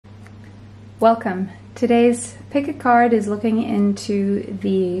Welcome. Today's pick a card is looking into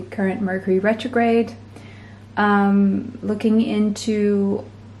the current Mercury retrograde, looking into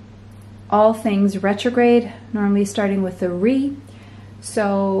all things retrograde, normally starting with the re.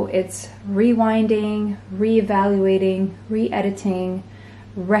 So it's rewinding, reevaluating, re-editing,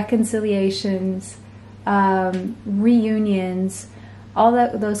 reconciliations, reunions, all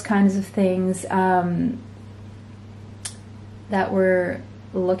those kinds of things that we're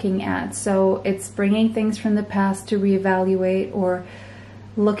looking at. So it's bringing things from the past to reevaluate, or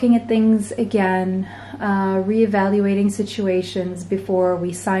looking at things again, reevaluating situations before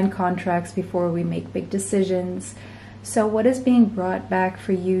we sign contracts, before we make big decisions. So what is being brought back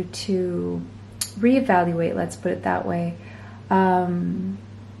for you to reevaluate, let's put it that way? How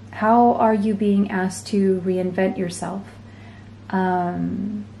are you being asked to reinvent yourself? How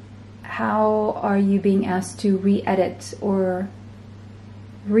are you being asked to re-edit or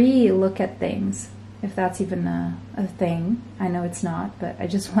re-look at things, if that's even a thing? I know it's not, but I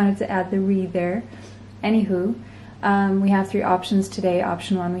just wanted to add the re there. Anywho, we have three options today.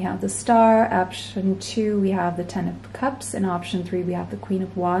 Option 1, we have the Star. Option 2, we have the 10 of Cups. And option 3, we have the Queen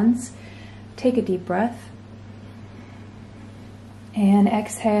of Wands. Take a deep breath. And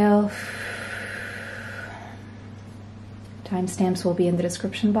exhale. Timestamps will be in the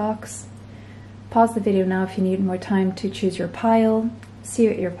description box. Pause the video now if you need more time to choose your pile. See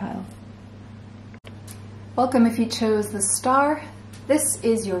you at your pile. Welcome if you chose the Star. This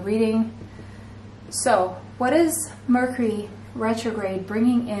is your reading. So, what is Mercury retrograde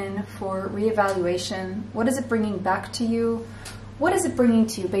bringing in for reevaluation? What is it bringing back to you? What is it bringing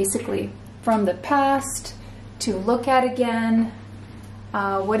to you, basically, from the past to look at again?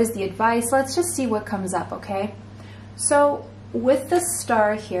 What is the advice? Let's just see what comes up, okay? So, with the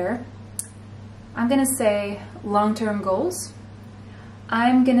Star here, I'm going to say long-term goals.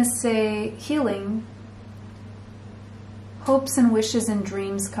 I'm going to say healing, hopes and wishes and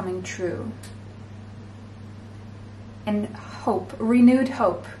dreams coming true. And hope, renewed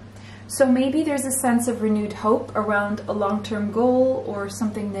hope. So maybe there's a sense of renewed hope around a long-term goal or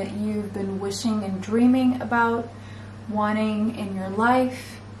something that you've been wishing and dreaming about, wanting in your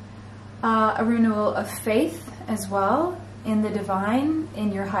life. A renewal of faith as well in the divine,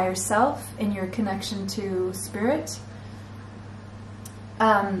 in your higher self, in your connection to spirit.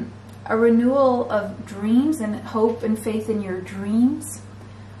 A renewal of dreams and hope and faith in your dreams,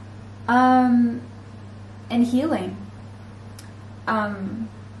 and healing. A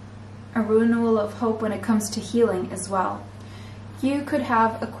renewal of hope when it comes to healing as well. You could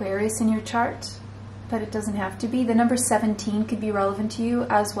have Aquarius in your chart, but it doesn't have to be. The number 17 could be relevant to you,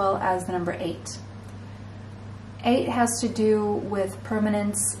 as well as the number 8. 8 has to do with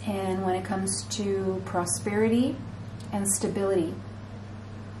permanence and when it comes to prosperity and stability.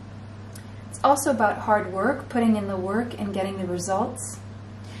 Also about hard work, putting in the work and getting the results.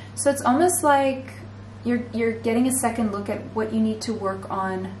 So it's almost like you're getting a second look at what you need to work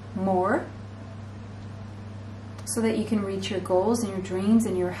on more so that you can reach your goals and your dreams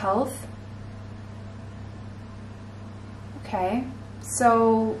and your health. Okay,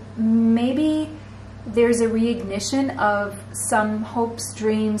 so maybe there's a reignition of some hopes,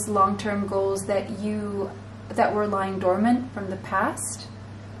 dreams, long-term goals that were lying dormant from the past,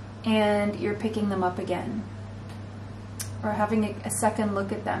 and you're picking them up again, or having a second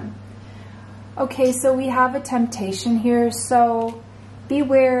look at them. Okay, so we have a temptation here, so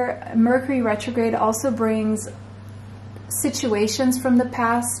beware. Mercury retrograde also brings situations from the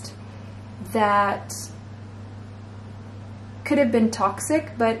past that could have been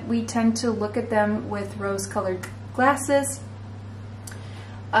toxic, but we tend to look at them with rose-colored glasses.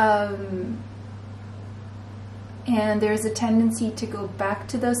 And there's a tendency to go back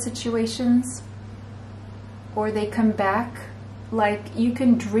to those situations, or they come back. Like, you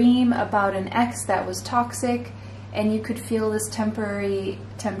can dream about an ex that was toxic, and you could feel this temporary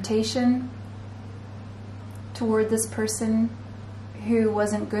temptation toward this person who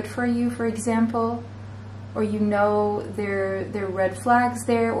wasn't good for you, for example, or you know there are red flags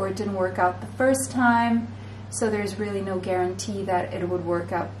there, or it didn't work out the first time, so there's really no guarantee that it would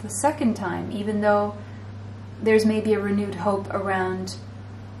work out the second time, even though there's maybe a renewed hope around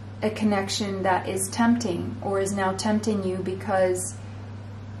a connection that is tempting, or is now tempting you, because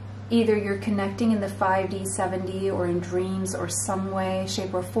either you're connecting in the 5D, 7D, or in dreams, or some way,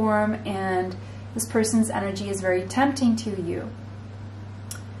 shape, or form, and this person's energy is very tempting to you.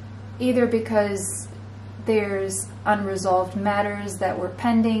 Either because there's unresolved matters that were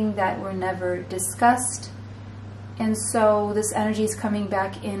pending, that were never discussed, and so this energy is coming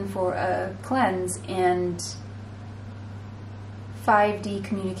back in for a cleanse and 5D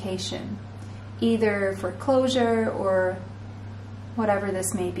communication. either for closure or whatever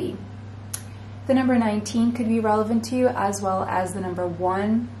this may be. The number 19 could be relevant to you, as well as the number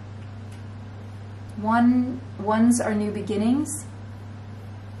 1. Ones are new beginnings.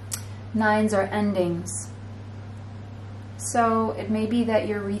 9s are endings. So it may be that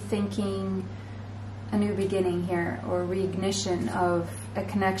you're rethinking a new beginning here, or reignition of a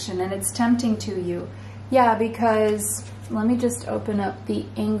connection, and it's tempting to you. Yeah, because let me just open up the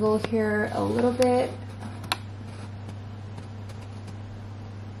angle here a little bit.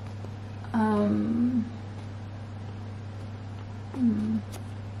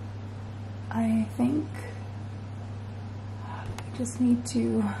 I think I just need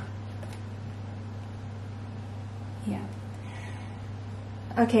to, yeah.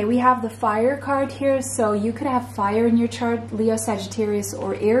 Okay, we have the fire card here, so you could have fire in your chart, Leo, Sagittarius,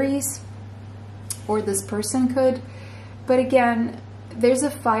 or Aries, or this person could. But again, there's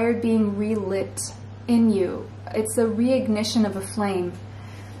a fire being relit in you. It's a reignition of a flame.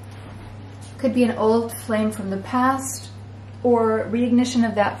 Could be an old flame from the past, or reignition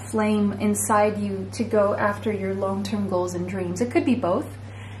of that flame inside you to go after your long-term goals and dreams. It could be both.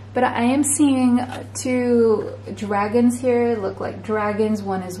 But I am seeing 2 dragons here, look like dragons.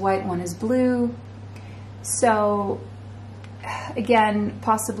 One is white, one is blue. So again,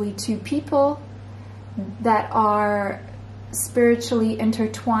 possibly 2 people that are spiritually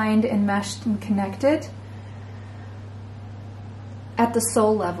intertwined, enmeshed, and connected at the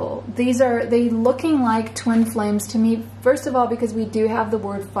soul level. They looking like twin flames to me. First of all, because we do have the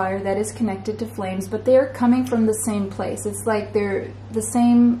word fire that is connected to flames, but they're coming from the same place. It's like they're the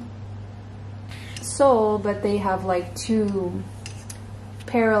same soul, but they have like 2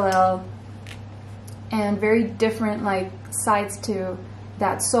 parallel and very different like sides to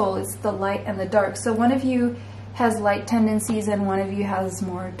that soul. It's the light and the dark. So one of you has light tendencies and one of you has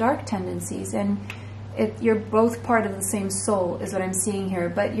more dark tendencies, and you're both part of the same soul is what I'm seeing here,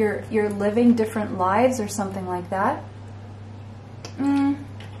 but you're living different lives or something like that.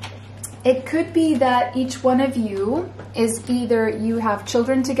 It could be that each one of you is either you have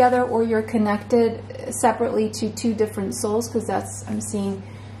children together or you're connected separately to 2 different souls, because that's, I'm seeing,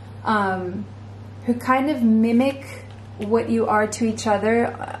 who kind of mimic what you are to each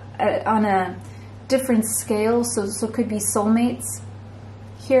other on a different scale. So it could be soulmates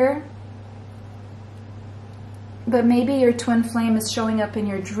here. But maybe your twin flame is showing up in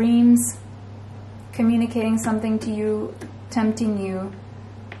your dreams, communicating something to you, tempting you.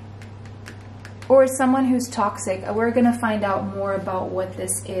 Or someone who's toxic. We're going to find out more about what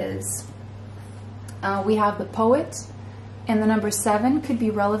this is. We have the poet, and the number 7 could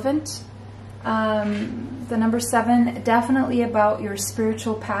be relevant. The number 7, definitely about your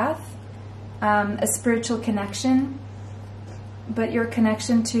spiritual path, a spiritual connection, but your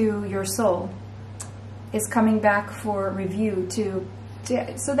connection to your soul is coming back for review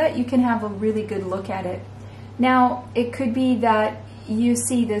so that you can have a really good look at it. Now, it could be that you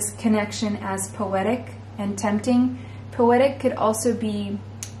see this connection as poetic and tempting. Poetic could also be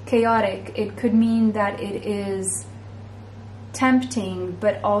chaotic. It could mean that it is tempting,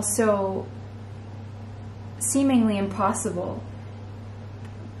 but also seemingly impossible.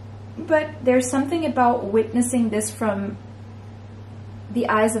 But there's something about witnessing this from the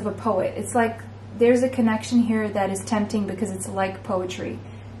eyes of a poet. It's like there's a connection here that is tempting because it's like poetry.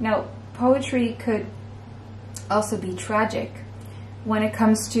 Now, poetry could also be tragic when it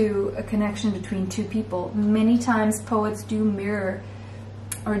comes to a connection between 2 people. Many times poets do mirror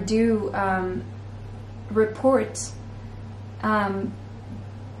or do report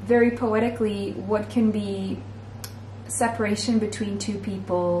very poetically what can be separation between 2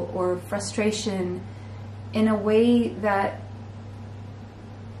 people or frustration in a way that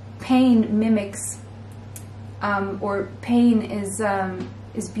pain mimics, or pain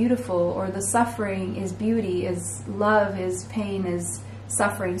is beautiful, or the suffering is beauty, is love, is pain, is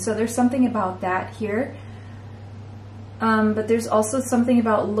suffering. So there's something about that here. But there's also something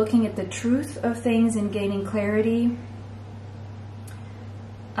about looking at the truth of things and gaining clarity.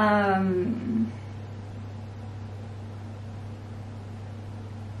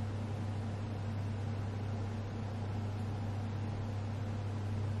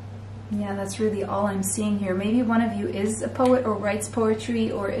 Yeah, that's really all I'm seeing here. Maybe one of you is a poet or writes poetry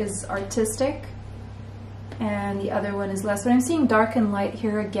or is artistic, and the other one is less. But I'm seeing dark and light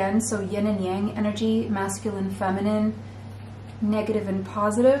here again, so yin and yang energy, masculine, feminine, negative and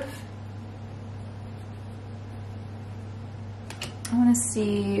positive. I want to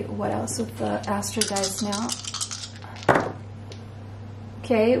see what else with the Astro guides now.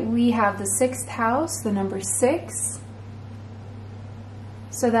 Okay, we have the 6th house, the number 6.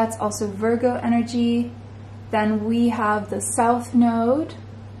 So that's also Virgo energy. Then we have the South Node.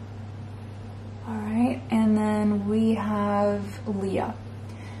 All right, and then we have Leo.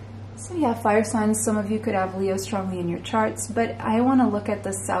 So yeah, fire signs, some of you could have Leo strongly in your charts, but I want to look at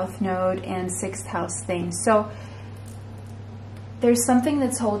the South Node and 6th house thing. So there's something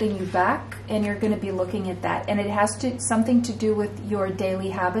that's holding you back, and you're going to be looking at that. And it has something to do with your daily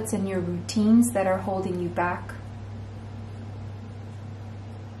habits and your routines that are holding you back.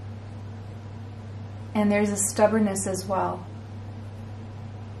 And there's a stubbornness as well.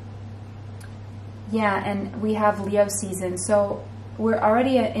 Yeah, and we have Leo season. So we're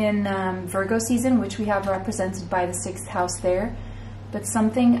already in Virgo season, which we have represented by the 6th house there. But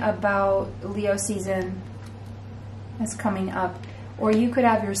something about Leo season is coming up. Or you could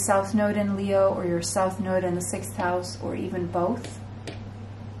have your South Node in Leo, or your South Node in the 6th house, or even both.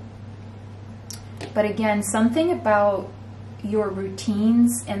 But again, something about your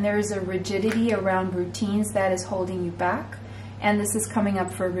routines, and there's a rigidity around routines that is holding you back. And this is coming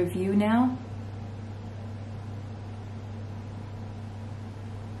up for review now.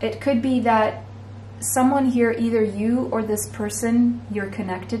 It could be that someone here, either you or this person you're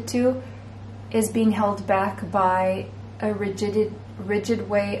connected to, is being held back by a rigid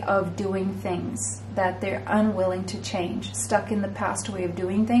way of doing things, that they're unwilling to change, stuck in the past way of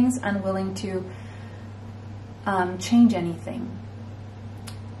doing things, unwilling to change anything.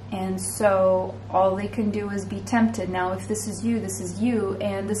 And so all they can do is be tempted. Now, if this is you,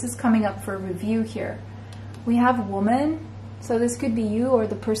 and this is coming up for review here. We have woman, so this could be you or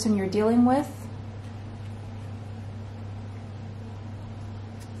the person you're dealing with.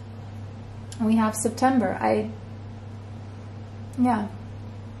 And we have September. Yeah,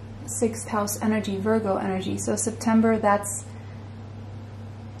 6th house energy, Virgo energy. So September, that's,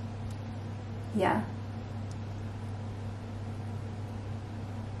 yeah.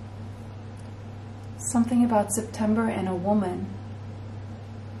 Something about September and a woman.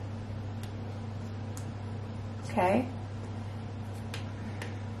 Okay.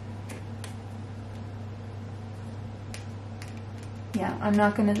 Yeah, I'm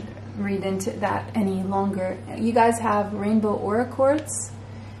not going to read into that any longer. You guys have rainbow aura quartz,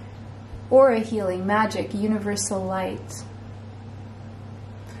 aura healing, magic, universal light.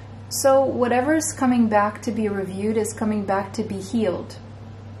 So whatever is coming back to be reviewed is coming back to be healed.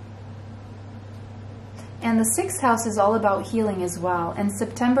 And the 6th house is all about healing as well. And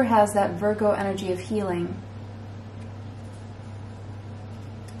September has that Virgo energy of healing.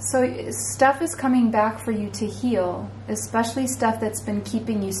 So stuff is coming back for you to heal, especially stuff that's been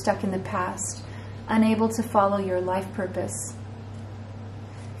keeping you stuck in the past, unable to follow your life purpose.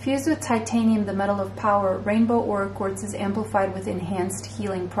 Fused with titanium, the metal of power, rainbow aura quartz is amplified with enhanced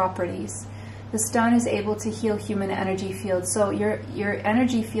healing properties. The stone is able to heal human energy fields. So your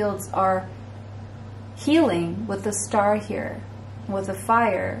energy fields are healing with the star here, with the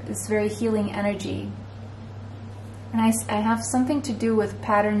fire. It's very healing energy. And I have something to do with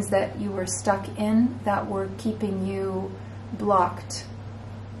patterns that you were stuck in that were keeping you blocked.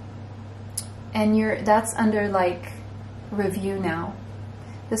 And that's under like review now.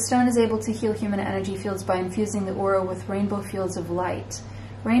 The stone is able to heal human energy fields by infusing the aura with rainbow fields of light.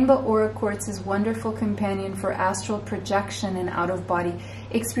 Rainbow aura quartz is a wonderful companion for astral projection and out-of-body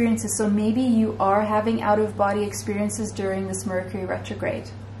experiences. So maybe you are having out-of-body experiences during this Mercury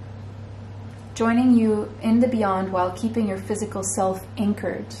retrograde, joining you in the beyond while keeping your physical self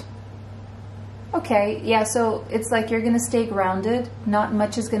anchored. Okay, yeah, so it's like you're going to stay grounded. Not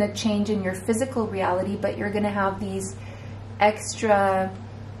much is going to change in your physical reality, but you're going to have these extra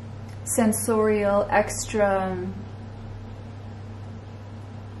sensorial, extra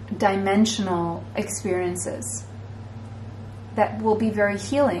dimensional experiences that will be very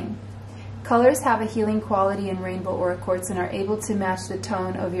healing. Colors have a healing quality in rainbow aura quartz and are able to match the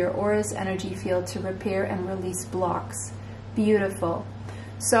tone of your aura's energy field to repair and release blocks. Beautiful.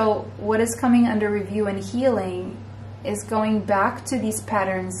 So what is coming under review and healing is going back to these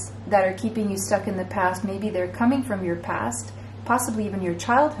patterns that are keeping you stuck in the past. Maybe they're coming from your past, possibly even your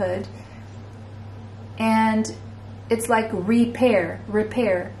childhood. And it's like repair.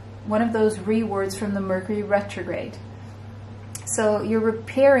 One of those words from the Mercury retrograde. So you're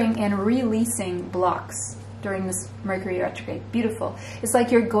repairing and releasing blocks during this Mercury retrograde. Beautiful. It's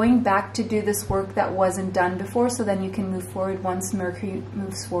like you're going back to do this work that wasn't done before, so then you can move forward once Mercury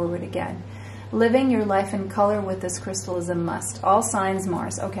moves forward again. Living your life in color with this crystal is a must. All signs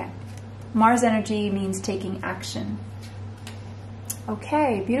Mars. Okay. Mars energy means taking action.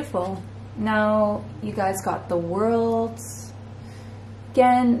 Okay, beautiful. Now you guys got the worlds.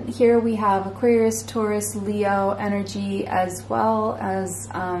 Again, here we have Aquarius, Taurus, Leo energy, as well as,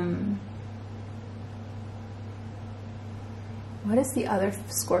 what is the other?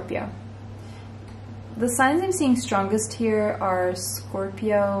 Scorpio. The signs I'm seeing strongest here are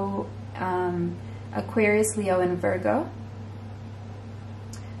Scorpio, Aquarius, Leo, and Virgo.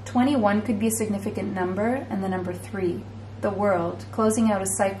 21 could be a significant number, and the number 3, the world, closing out a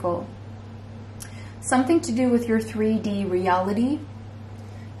cycle. Something to do with your 3D reality.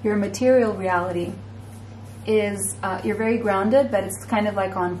 Your material reality is, you're very grounded, but it's kind of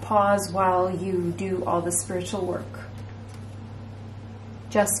like on pause while you do all the spiritual work.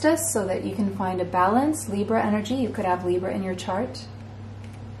 Justice, so that you can find a balance. Libra energy, you could have Libra in your chart.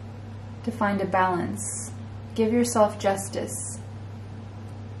 To find a balance. Give yourself justice.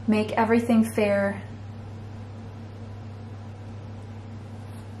 Make everything fair.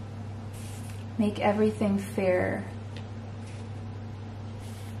 Make everything fair.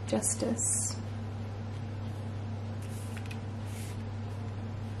 Justice.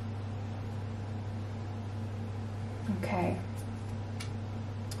 Okay.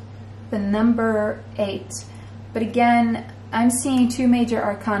 The number 8. But again, I'm seeing 2 major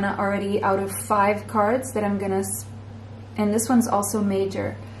arcana already out of 5 cards that I'm gonna, and this one's also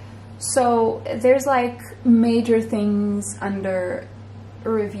major. So there's like major things under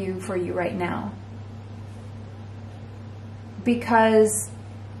review for you right now, because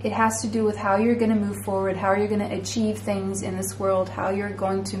it has to do with how you're going to move forward, how you're going to achieve things in this world, how you're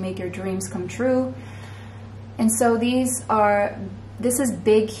going to make your dreams come true. And so this is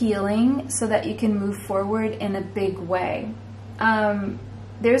big healing so that you can move forward in a big way.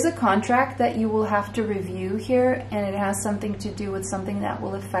 There's a contract that you will have to review here, and it has something to do with something that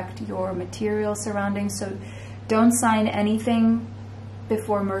will affect your material surroundings. So don't sign anything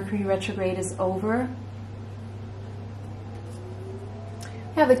before Mercury retrograde is over.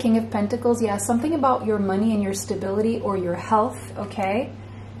 You have the King of Pentacles. Yeah, something about your money and your stability or your health, okay?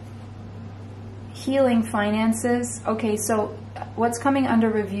 Healing finances. Okay, so what's coming under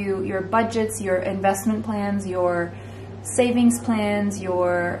review? Your budgets, your investment plans, your savings plans,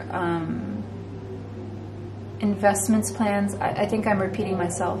 your investments plans. I think I'm repeating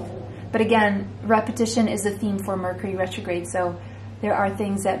myself. But again, repetition is a theme for Mercury retrograde, so there are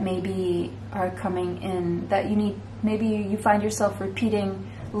things that maybe are coming in that you need. Maybe you find yourself repeating,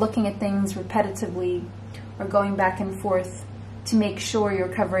 looking at things repetitively, or going back and forth to make sure you're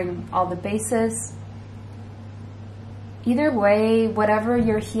covering all the bases. Either way, whatever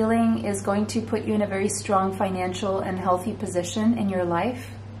you're healing is going to put you in a very strong financial and healthy position in your life.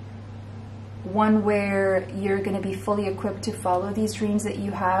 One where you're going to be fully equipped to follow these dreams that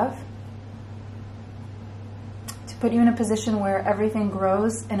you have. To put you in a position where everything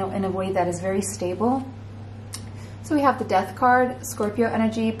grows in a way that is very stable. So we have the Death card, Scorpio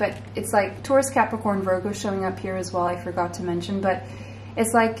energy, but it's like Taurus, Capricorn, Virgo showing up here as well, I forgot to mention, but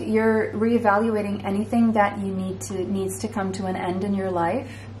it's like you're reevaluating anything that you needs to come to an end in your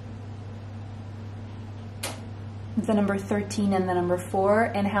life. The number 13 and the number 4,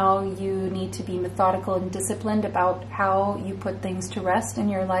 and how you need to be methodical and disciplined about how you put things to rest in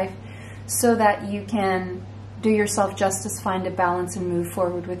your life so that you can do yourself justice, find a balance, and move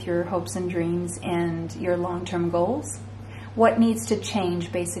forward with your hopes and dreams and your long-term goals. What needs to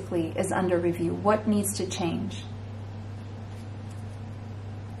change, basically, is under review. What needs to change?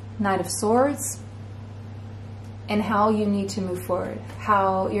 Knight of Swords, and how you need to move forward.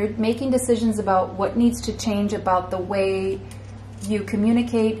 How you're making decisions about what needs to change about the way you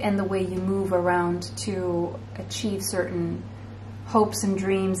communicate and the way you move around to achieve certain hopes and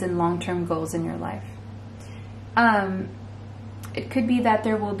dreams and long-term goals in your life. It could be that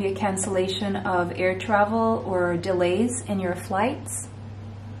there will be a cancellation of air travel or delays in your flights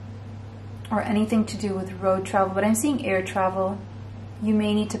or anything to do with road travel, but I'm seeing air travel. You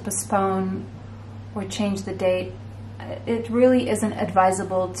may need to postpone or change the date. It really isn't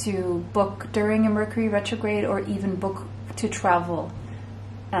advisable to book during a Mercury retrograde or even book to travel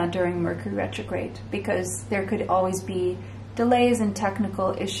during Mercury retrograde, because there could always be delays and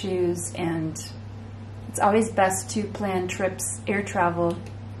technical issues, and it's always best to plan trips, air travel,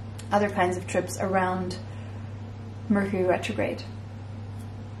 other kinds of trips around Mercury retrograde.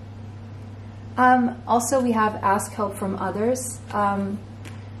 Also, we have ask help from others.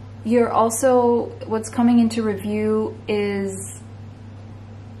 You're also, what's coming into review is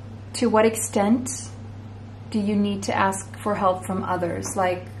to what extent do you need to ask for help from others?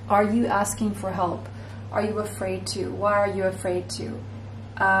 Like, are you asking for help? Are you afraid to? Why are you afraid to?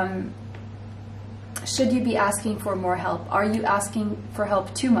 Should you be asking for more help? Are you asking for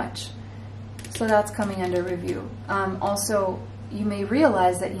help too much? So that's coming under review. Also, you may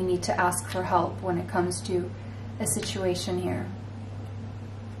realize that you need to ask for help when it comes to a situation here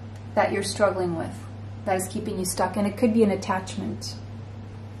that you're struggling with, that is keeping you stuck. And it could be an attachment.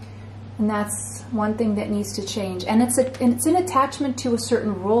 And that's one thing that needs to change. And it's an attachment to a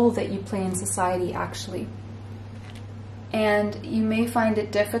certain role that you play in society, actually. And you may find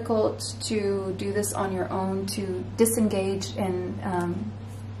it difficult to do this on your own, to disengage and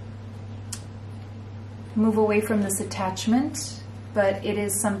move away from this attachment. But it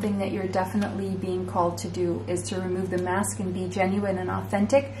is something that you're definitely being called to do, is to remove the mask and be genuine and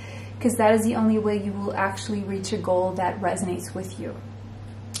authentic, because that is the only way you will actually reach a goal that resonates with you.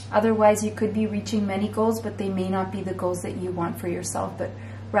 Otherwise, you could be reaching many goals, but they may not be the goals that you want for yourself, but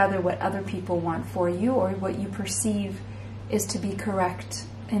rather what other people want for you, or what you perceive is to be correct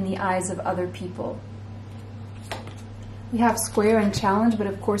in the eyes of other people. We have square and challenge, but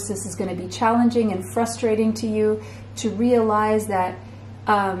of course this is going to be challenging and frustrating to you to realize that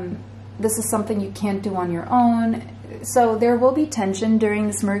this is something you can't do on your own. So there will be tension during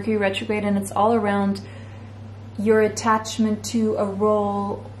this Mercury retrograde, and it's all around your attachment to a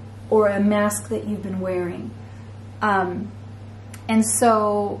role or a mask that you've been wearing. And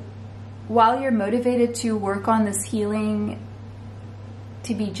so while you're motivated to work on this healing,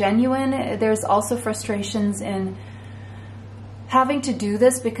 to be genuine, there's also frustrations in having to do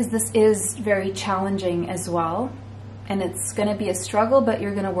this, because this is very challenging as well. And it's going to be a struggle, but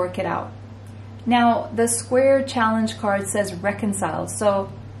you're going to work it out. Now, the square challenge card says reconcile.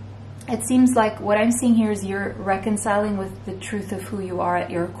 So it seems like what I'm seeing here is you're reconciling with the truth of who you are at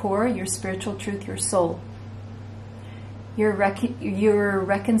your core, your spiritual truth, your soul. You're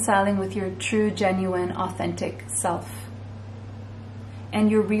reconciling with your true, genuine, authentic self.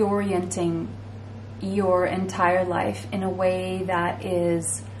 And you're reorienting your entire life in a way that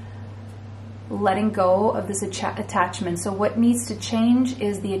is letting go of this attachment. So what needs to change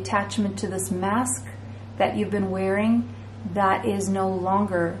is the attachment to this mask that you've been wearing that is no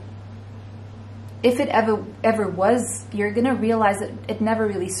longer, if it ever was, you're going to realize that it never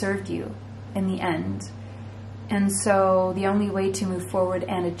really served you in the end. And so the only way to move forward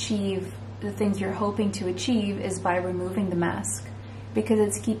and achieve the things you're hoping to achieve is by removing the mask, because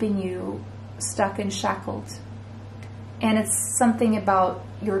it's keeping you stuck and shackled. And it's something about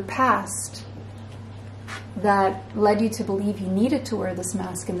your past that led you to believe you needed to wear this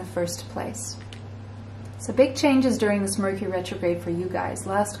mask in the first place. So big changes during this Mercury retrograde for you guys.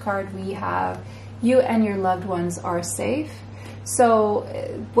 Last card we have, you and your loved ones are safe. So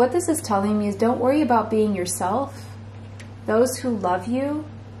what this is telling me is don't worry about being yourself. Those who love you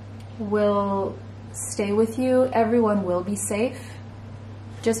will stay with you. Everyone will be safe.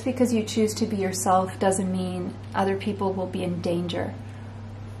 Just because you choose to be yourself doesn't mean other people will be in danger.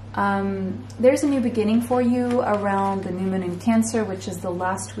 There's a new beginning for you around the new moon in Cancer, which is the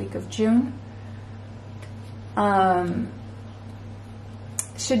last week of June.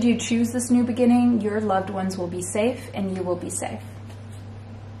 Should you choose this new beginning, your loved ones will be safe and you will be safe.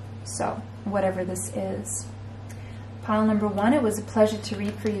 So, whatever this is. Pile number 1, it was a pleasure to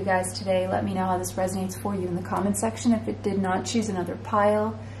read for you guys today. Let me know how this resonates for you in the comment section. If it did not, choose another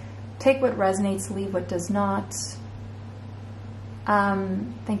pile. Take what resonates, leave what does not.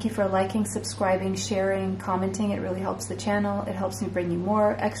 Thank you for liking, subscribing, sharing, commenting. It really helps the channel. It helps me bring you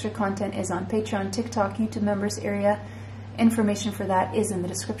more. Extra content is on Patreon, TikTok, YouTube members area. Information for that is in the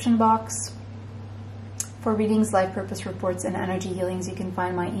description box. For readings, life purpose reports, and energy healings, you can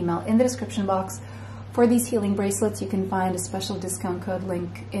find my email in the description box. For these healing bracelets, you can find a special discount code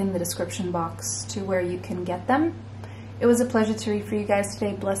link in the description box to where you can get them. It was a pleasure to read for you guys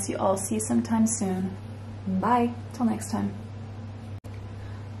today. Bless you all. See you sometime soon. Bye. Till next time.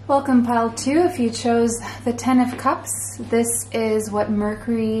 Welcome, pile 2. If you chose the 10 of Cups, this is what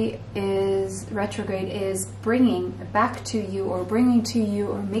Mercury retrograde is bringing back to you, or bringing to you,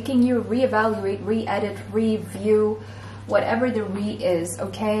 or making you reevaluate, re-edit, review, whatever the re is,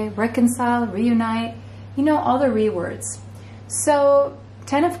 okay? Reconcile, reunite, you know, all the re words. So,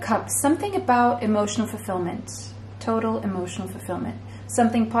 10 of Cups, something about emotional fulfillment, total emotional fulfillment.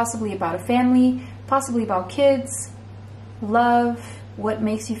 Something possibly about a family, possibly about kids, love, what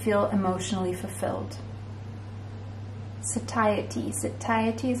makes you feel emotionally fulfilled. Satiety.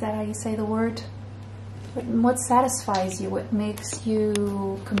 Satiety, is that how you say the word? What satisfies you? What makes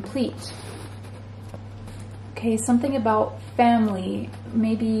you complete? Okay, something about family.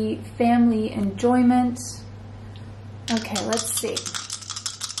 Maybe family enjoyment. Okay, let's see.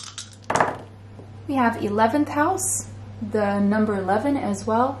 We have 11th house, the number 11 as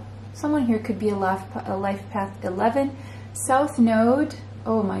well. Someone here could be a life path 11. South Node,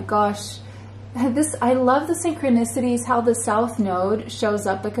 oh my gosh, I love the synchronicities, how the South Node shows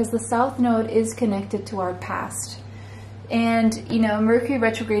up, because the South Node is connected to our past. And, you know, Mercury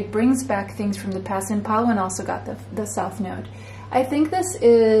retrograde brings back things from the past, and Pawan also got the South Node. I think this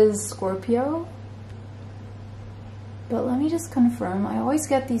is Scorpio. But let me just confirm. I always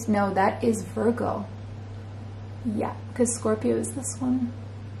get these. No, that is Virgo. Yeah, because Scorpio is this one.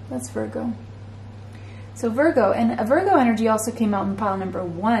 That's Virgo. So Virgo, and a Virgo energy also came out in pile number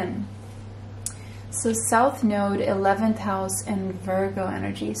 1. So South Node, 11th house, and Virgo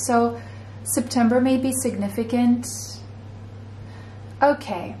energy. So September may be significant.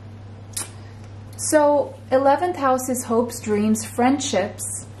 Okay. So 11th house is hopes, dreams,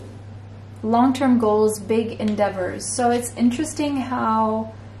 friendships, long-term goals, big endeavors. So it's interesting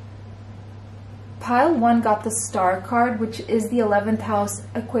how pile 1 got the Star card, which is the 11th house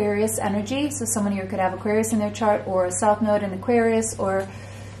Aquarius energy. So someone here could have Aquarius in their chart, or a South Node in Aquarius, or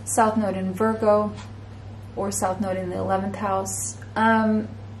South Node in Virgo, or South Node in the 11th house.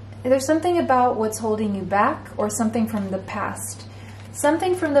 There's something about what's holding you back, or something from the past.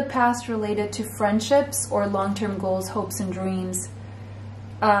 Something from the past related to friendships or long-term goals, hopes, and dreams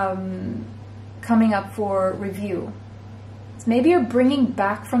coming up for review. So maybe you're bringing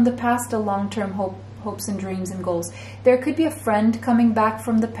back from the past a long-term hopes and dreams and goals. There could be a friend coming back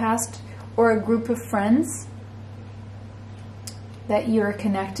from the past, or a group of friends that you're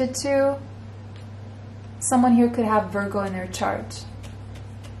connected to. Someone here could have Virgo in their chart.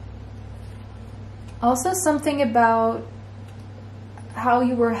 Also something about how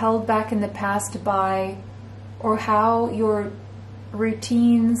you were held back in the past by, or how your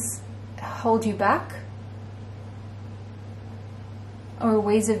routines hold you back, or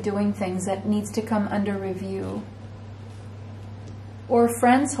ways of doing things that needs to come under review, or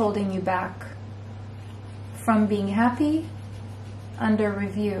friends holding you back from being happy, under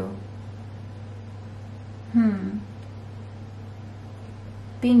review.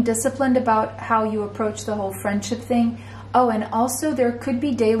 Being disciplined about how you approach the whole friendship thing. Oh, and also there could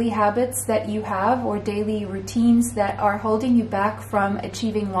be daily habits that you have, or daily routines that are holding you back from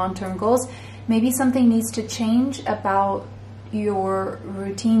achieving long-term goals. Maybe something needs to change about your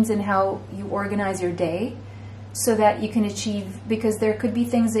routines and how you organize your day, so that you can achieve, because there could be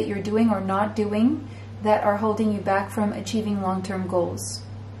things that you're doing or not doing that are holding you back from achieving long-term goals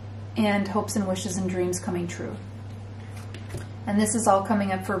and hopes and wishes and dreams coming true. And this is all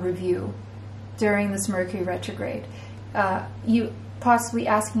coming up for review during this Mercury retrograde. You possibly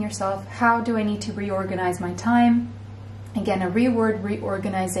asking yourself, how do I need to reorganize my time? Again, a reword,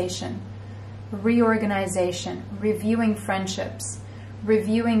 reorganization. Reorganization, reviewing friendships,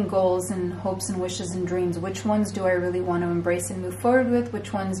 reviewing goals and hopes and wishes and dreams. Which ones do I really want to embrace and move forward with?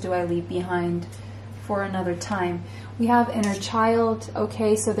 Which ones do I leave behind for another time? We have inner child.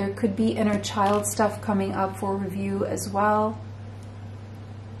 Okay, so there could be inner child stuff coming up for review as well.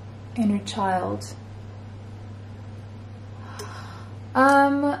 Inner child.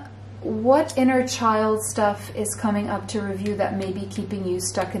 What inner child stuff is coming up to review that may be keeping you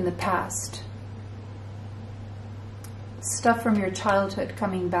stuck in the past? Stuff from your childhood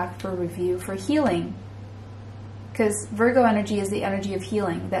coming back for review, for healing. Because Virgo energy is the energy of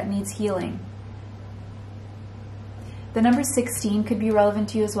healing, that needs healing. The number 16 could be relevant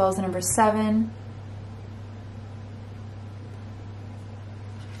to you, as well as the number 7.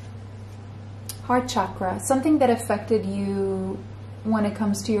 Heart chakra, something that affected you when it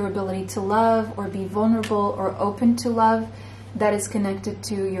comes to your ability to love, or be vulnerable, or open to love, that is connected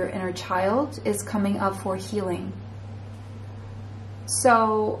to your inner child, is coming up for healing.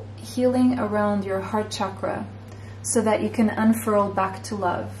 So healing around your heart chakra, so that you can unfurl back to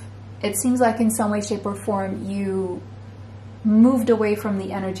love. It seems like in some way, shape, or form you moved away from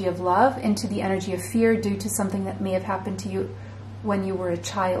the energy of love into the energy of fear due to something that may have happened to you when you were a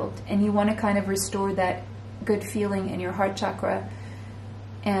child, and you want to kind of restore that good feeling in your heart chakra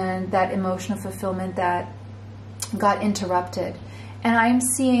and that emotional fulfillment that got interrupted. And I'm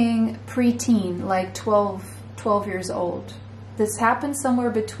seeing preteen, like 12 years old. This happens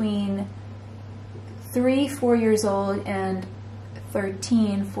somewhere between 3-4 years old and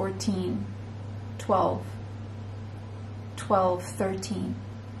 13, 14, 12, 13.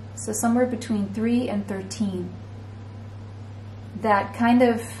 So somewhere between 3 and 13. That kind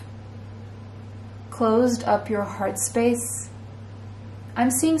of closed up your heart space. I'm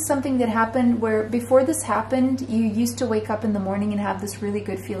seeing something that happened where before this happened, you used to wake up in the morning and have this really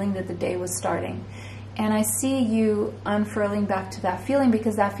good feeling that the day was starting. And I see you unfurling back to that feeling,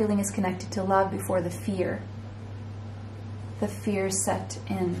 because that feeling is connected to love before the fear. The fear set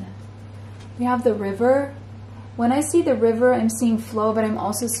in. We have the river. When I see the river, I'm seeing flow, but I'm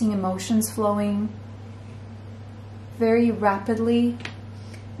also seeing emotions flowing very rapidly.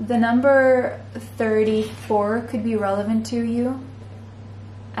 The number 34 could be relevant to you,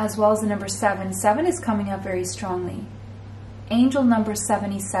 as well as the number 7. 7 is coming up very strongly. Angel number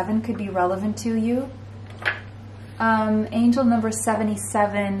 77 could be relevant to you. Angel number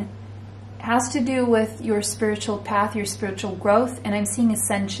 77 has to do with your spiritual path, your spiritual growth, and I'm seeing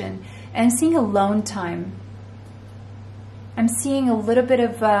ascension. And I'm seeing alone time. I'm seeing a little bit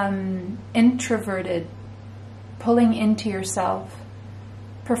of introverted, pulling into yourself,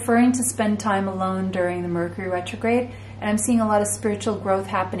 preferring to spend time alone during the Mercury retrograde. And I'm seeing a lot of spiritual growth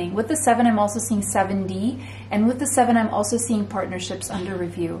happening. With the 7, I'm also seeing 7D. And with the 7, I'm also seeing partnerships under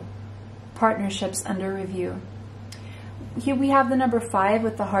review. Partnerships under review. Here we have the number 5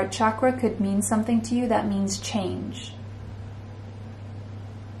 with the heart chakra. Could mean something to you. That means change.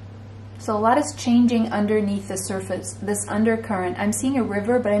 So a lot is changing underneath the surface, this undercurrent. I'm seeing a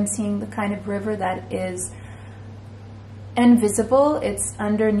river, but I'm seeing the kind of river that is invisible. It's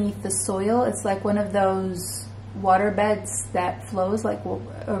underneath the soil. It's like one of those water beds that flows, like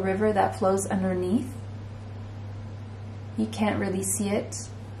a river that flows underneath. You can't really see it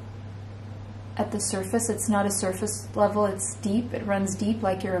at the surface. It's not a surface level. It's deep. It runs deep,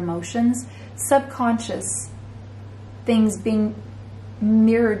 like your emotions. Subconscious things being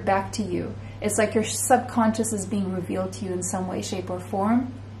mirrored back to you. It's like your subconscious is being revealed to you in some way, shape, or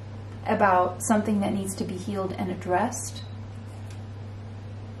form about something that needs to be healed and addressed.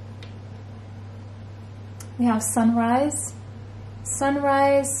 We have sunrise.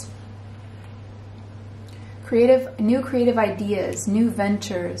 Sunrise, new creative ideas, new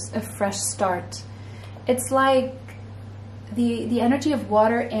ventures, a fresh start. It's like the energy of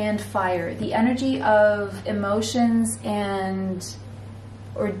water and fire, the energy of emotions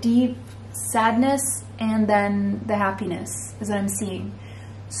or deep sadness, and then the happiness is what I'm seeing.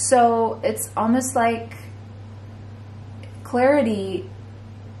 So it's almost like clarity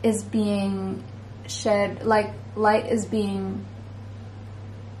is being shed, like light is being,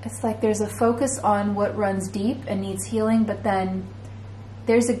 it's like there's a focus on what runs deep and needs healing, but then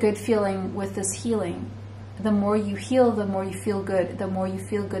there's a good feeling with this healing. The more you heal, the more you feel good. The more you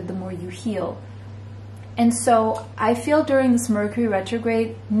feel good, the more you heal. And so I feel during this Mercury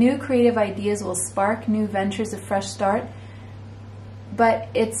retrograde, new creative ideas will spark, new ventures, a fresh start. But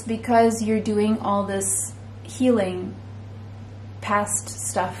it's because you're doing all this healing, past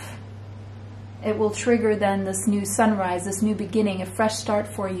stuff. It will trigger then this new sunrise, this new beginning, a fresh start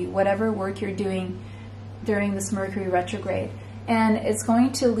for you, whatever work you're doing during this Mercury retrograde. And it's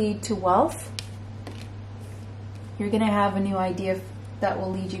going to lead to wealth. You're going to have a new idea that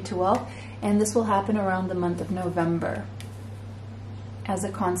will lead you to wealth. And this will happen around the month of November as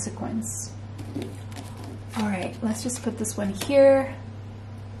a consequence. All right, let's just put this one here.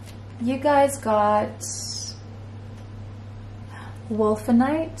 You guys got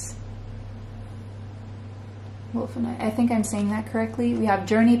Wolfenite. Wolfenite. I think I'm saying that correctly. We have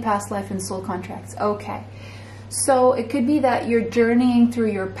journey, past life, and soul contracts. Okay. So it could be that you're journeying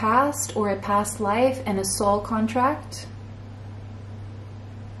through your past or a past life and a soul contract.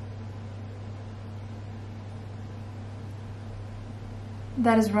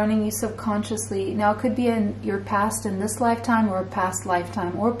 That is running you subconsciously. Now it could be in your past in this lifetime or a past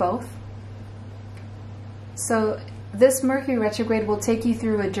lifetime or both. So this Mercury retrograde will take you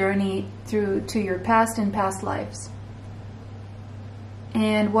through a journey to your past and past lives.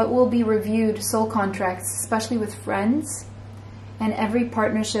 And what will be reviewed, soul contracts, especially with friends. And every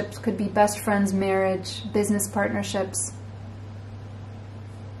partnership could be best friends, marriage, business partnerships.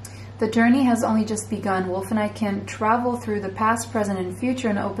 The journey has only just begun. Wolf and I can travel through the past, present, and future,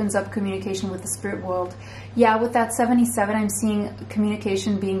 and opens up communication with the spirit world. Yeah, with that 77, I'm seeing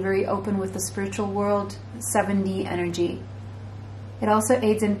communication being very open with the spiritual world, 7D energy. It also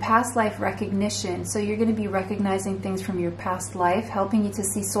aids in past life recognition. So you're going to be recognizing things from your past life, helping you to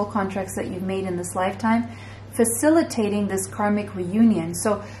see soul contracts that you've made in this lifetime, facilitating this karmic reunion.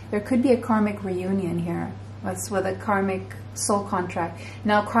 So there could be a karmic reunion here. That's with a karmic soul contract.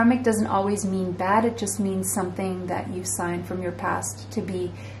 Now, karmic doesn't always mean bad. It just means something that you signed from your past to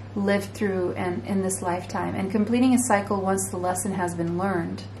be lived through and in this lifetime. And completing a cycle once the lesson has been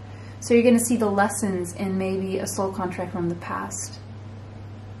learned. So you're going to see the lessons in maybe a soul contract from the past.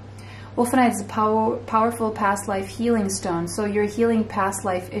 Wolfenite is a powerful past life healing stone. So you're healing past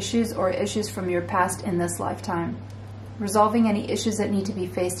life issues or issues from your past in this lifetime. Resolving any issues that need to be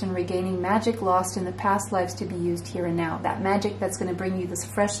faced and regaining magic lost in the past lives to be used here and now. That magic that's going to bring you this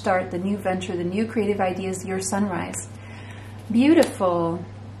fresh start, the new venture, the new creative ideas, your sunrise. Beautiful.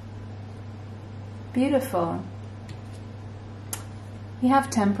 Beautiful. We have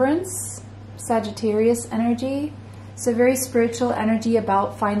Temperance, Sagittarius energy. So very spiritual energy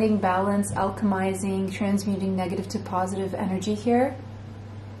about finding balance, alchemizing, transmuting negative to positive energy here.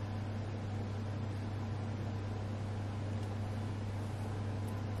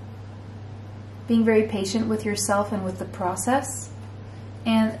 Being very patient with yourself and with the process.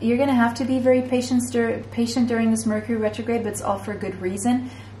 And you're going to have to be very patient during this Mercury retrograde, but it's all for good reason.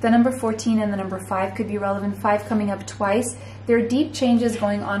 The number 14 and the number 5 could be relevant. 5 coming up twice. There are deep changes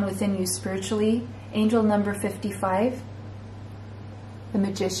going on within you spiritually. Angel number 55. The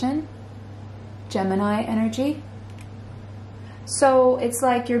Magician. Gemini energy. So it's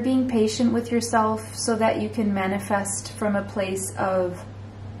like you're being patient with yourself so that you can manifest from a place of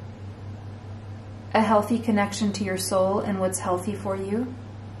a healthy connection to your soul and what's healthy for you.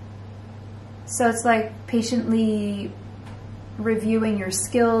 So it's like patiently reviewing your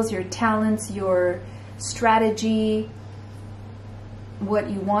skills, your talents, your strategy. What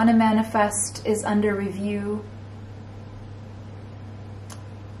you want to manifest is under review.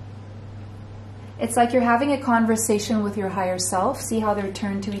 It's like you're having a conversation with your higher self. See how they're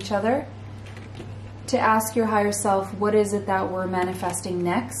turned to each other? To ask your higher self, what is it that we're manifesting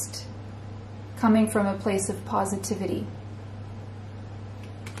next? Coming from a place of positivity.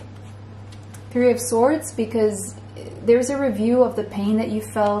 3 of Swords, because there's a review of the pain that you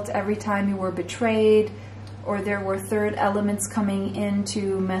felt every time you were betrayed, or there were third elements coming in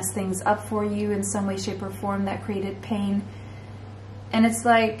to mess things up for you in some way, shape, or form that created pain. And it's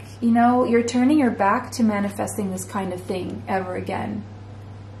like, you know, you're turning your back to manifesting this kind of thing ever again.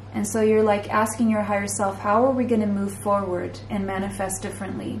 And so you're like asking your higher self, how are we going to move forward and manifest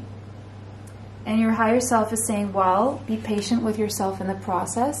differently? And your higher self is saying, well, be patient with yourself in the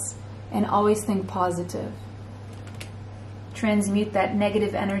process and always think positive. Transmute that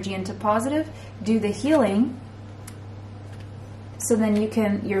negative energy into positive. Do the healing so then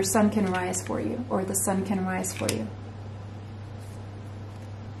your sun can rise for you, or the sun can rise for you.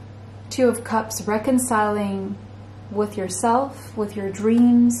 2 of Cups, reconciling with yourself, with your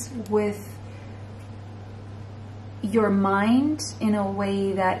dreams, with your mind in a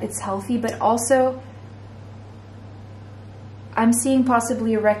way that it's healthy, but also I'm seeing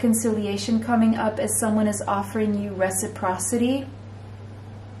possibly a reconciliation coming up as someone is offering you reciprocity,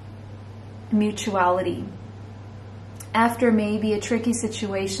 mutuality. After maybe a tricky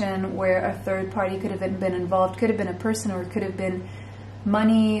situation where a third party could have been involved, could have been a person, or it could have been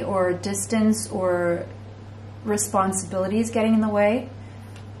money or distance or responsibilities getting in the way.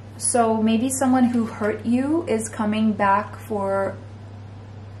 So maybe someone who hurt you is coming back for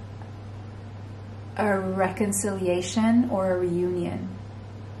a reconciliation or a reunion.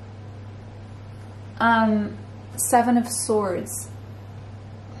 7 of Swords.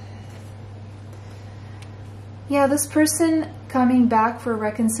 Yeah, this person coming back for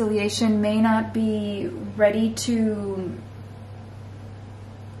reconciliation may not be ready to...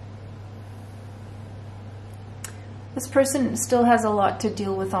 This person still has a lot to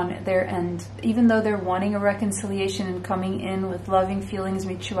deal with on their end. Even though they're wanting a reconciliation and coming in with loving feelings,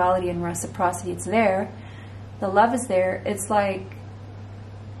 mutuality, and reciprocity, it's there. The love is there. It's like,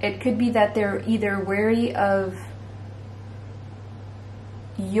 it could be that they're either wary of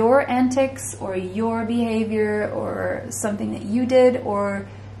your antics or your behavior or something that you did, or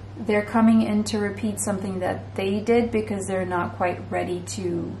they're coming in to repeat something that they did because they're not quite ready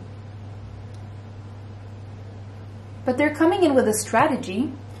to. But they're coming in with a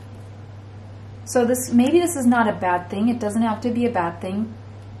strategy. So maybe this is not a bad thing. It doesn't have to be a bad thing.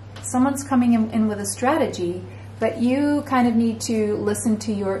 Someone's coming in with a strategy, but you kind of need to listen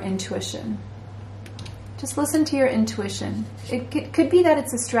to your intuition. Just listen to your intuition. It could be that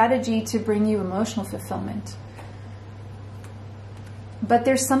it's a strategy to bring you emotional fulfillment. But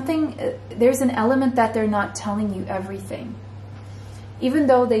there's an element that they're not telling you everything. Even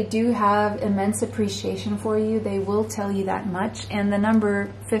though they do have immense appreciation for you, they will tell you that much. And the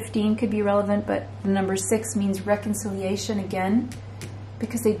number 15 could be relevant, but the number 6 means reconciliation again,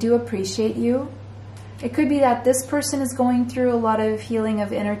 because they do appreciate you. It could be that this person is going through a lot of healing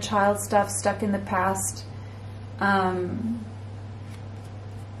of inner child stuff stuck in the past.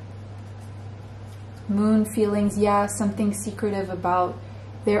 Moon feelings, yeah, something secretive about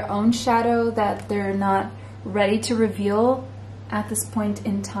their own shadow that they're not ready to reveal at this point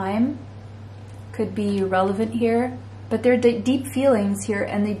in time could be relevant here. But they're deep feelings here,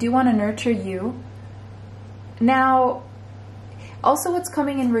 and they do want to nurture you. Now, also what's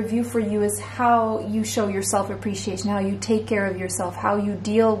coming in review for you is how you show your self-appreciation, how you take care of yourself, how you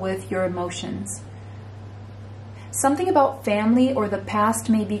deal with your emotions. Something about family or the past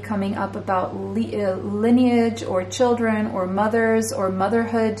may be coming up about lineage or children or mothers or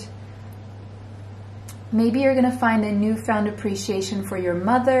motherhood. Maybe you're going to find a newfound appreciation for your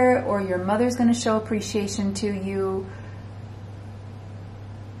mother, or your mother's going to show appreciation to you.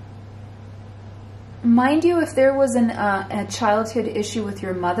 Mind you, if there was a childhood issue with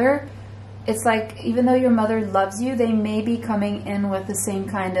your mother, it's like, even though your mother loves you, they may be coming in with the same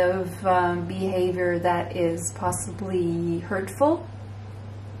kind of behavior that is possibly hurtful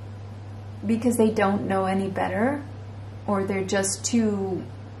because they don't know any better, or they're just too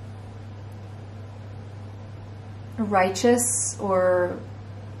righteous or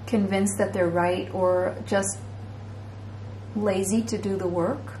convinced that they're right, or just lazy to do the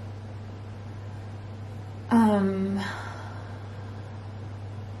work.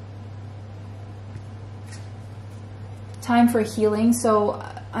 Time for healing. So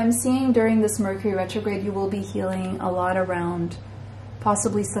I'm seeing during this Mercury retrograde, you will be healing a lot around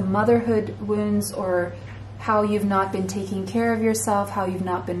possibly some motherhood wounds, or how you've not been taking care of yourself, how you've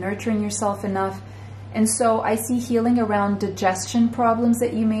not been nurturing yourself enough. And so I see healing around digestion problems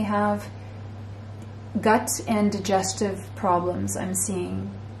that you may have, gut and digestive problems I'm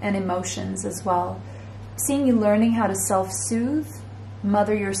seeing, and emotions as well. I'm seeing you learning how to self-soothe,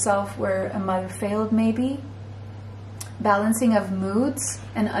 mother yourself where a mother failed maybe, balancing of moods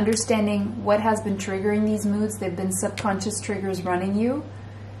and understanding what has been triggering these moods. They've been subconscious triggers running you.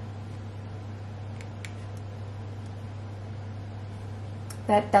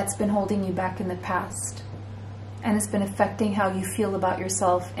 That's been holding you back in the past, and it's been affecting how you feel about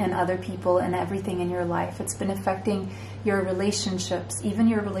yourself and other people and everything in your life. It's been affecting your relationships, even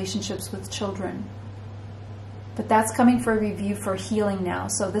your relationships with children. But that's coming for a review for healing now,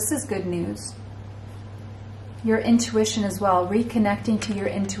 so this is good news. Your intuition as well, reconnecting to your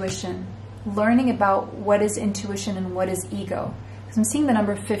intuition, learning about what is intuition and what is ego. I'm seeing the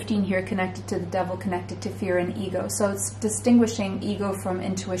number 15 here connected to the devil, connected to fear and ego. So it's distinguishing ego from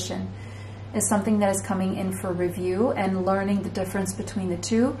intuition is something that is coming in for review, and learning the difference between the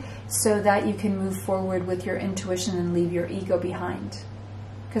two so that you can move forward with your intuition and leave your ego behind.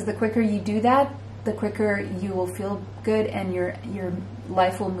 Because the quicker you do that, the quicker you will feel good, and your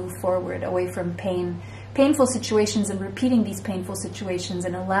life will move forward away from painful situations, and repeating these painful situations,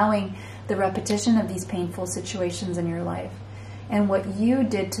 and allowing the repetition of these painful situations in your life. And what you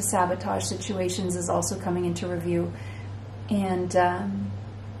did to sabotage situations is also coming into review. And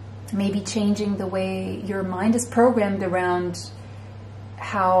maybe changing the way your mind is programmed around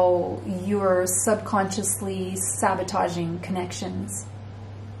how you're subconsciously sabotaging connections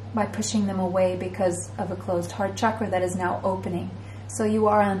by pushing them away because of a closed heart chakra that is now opening. So you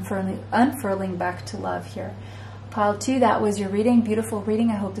are unfurling back to love here. Pile 2, that was your reading. Beautiful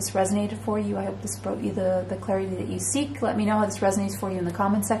reading. I hope this resonated for you. I hope this brought you the clarity that you seek. Let me know how this resonates for you in the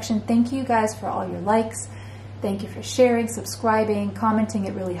comment section. Thank you guys for all your likes. Thank you for sharing, subscribing, commenting.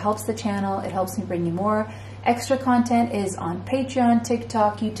 It really helps the channel. It helps me bring you more. Extra content is on Patreon,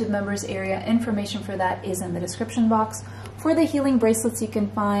 TikTok, YouTube members area. Information for that is in the description box. For the healing bracelets, you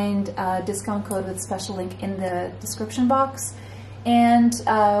can find a discount code with special link in the description box. And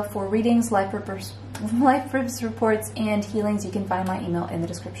for readings, life purpose reports, and healings, you can find my email in the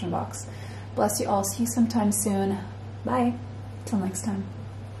description box. Bless you all. See you sometime soon. Bye. Till next time.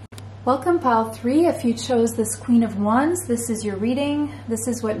 Welcome, pile 3. If you chose this Queen of Wands, this is your reading. This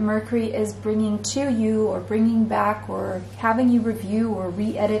is what Mercury is bringing to you, or bringing back, or having you review, or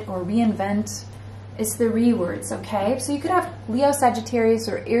re-edit, or reinvent. It's the re-words, okay? So you could have Leo, Sagittarius,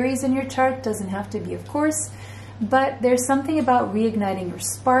 or Aries in your chart. Doesn't have to be, of course. But there's something about reigniting your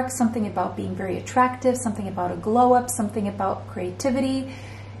spark, something about being very attractive, something about a glow up, something about creativity,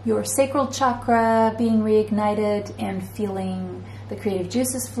 your sacral chakra being reignited and feeling the creative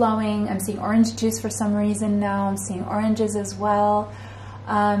juices flowing. I'm seeing orange juice for some reason now. I'm seeing oranges as well.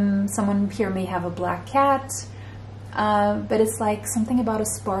 Someone here may have a black cat. But it's like something about a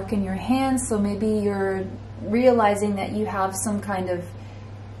spark in your hands. So maybe you're realizing that you have some kind of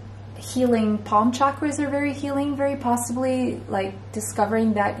healing. Palm chakras are very healing, very possibly, like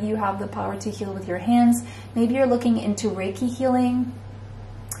discovering that you have the power to heal with your hands. Maybe you're looking into Reiki healing.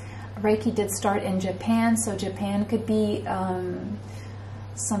 Reiki did start in Japan, so Japan could be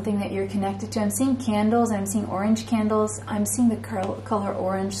something that you're connected to. I'm seeing candles, and I'm seeing orange candles. I'm seeing the color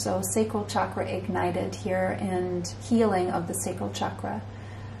orange, so sacral chakra ignited here, and healing of the sacral chakra.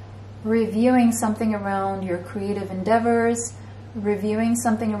 Reviewing something around your creative endeavors, reviewing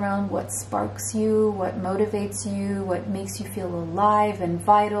something around what sparks you, what motivates you, what makes you feel alive and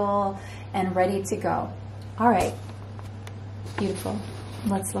vital and ready to go. All right. Beautiful.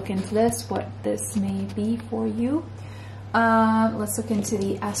 let's look into this, what this may be for you. Let's look into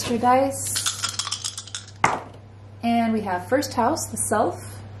the Astro Dice. And we have first house, the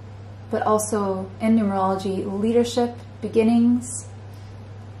self, but also in numerology, leadership, beginnings,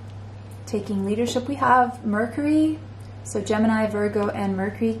 taking leadership. We have Mercury, so Gemini, Virgo, and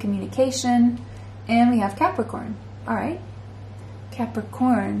Mercury, communication. And we have Capricorn. All right.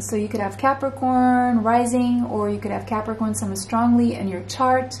 Capricorn. So you could have Capricorn rising, or you could have Capricorn somewhat strongly in your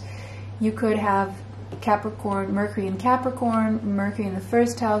chart. You could have Capricorn, Mercury in Capricorn, Mercury in the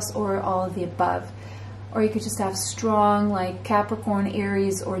first house, or all of the above. Or you could just have strong like Capricorn,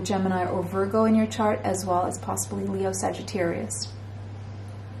 Aries, or Gemini, or Virgo in your chart, as well as possibly Leo, Sagittarius.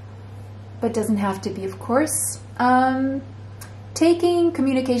 But doesn't have to be, of course. Taking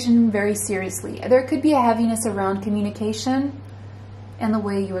communication very seriously. There could be a heaviness around communication and the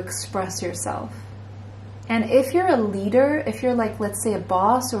way you express yourself. And if you're a leader, if you're like, let's say, a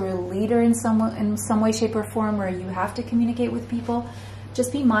boss or a leader in some way, shape, or form where you have to communicate with people,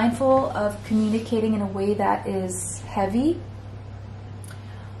 just be mindful of communicating in a way that is heavy.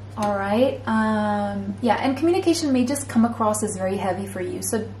 All right. Yeah, and communication may just come across as very heavy for you.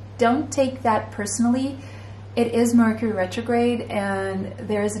 So don't take that personally. It is Mercury retrograde, and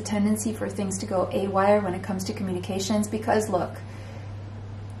there is a tendency for things to go awry when it comes to communications, because look,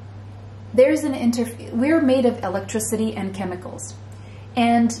 there's we're made of electricity and chemicals,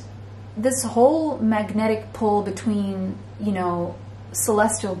 and this whole magnetic pull between, you know,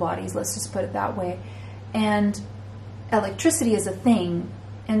 celestial bodies, let's just put it that way, and electricity is a thing.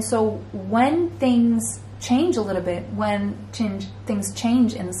 And so when things change a little bit, when things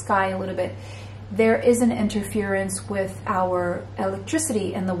change in the sky a little bit, there is an interference with our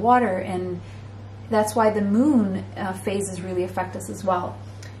electricity and the water, and that's why the moon phases really affect us as well.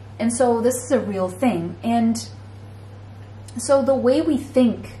 And so this is a real thing. And so the way we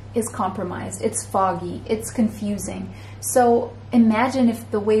think is compromised. It's foggy. It's confusing. So imagine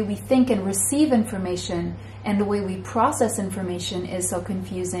if the way we think and receive information and the way we process information is so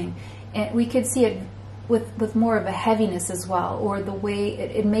confusing. And we could see it with more of a heaviness as well, or the way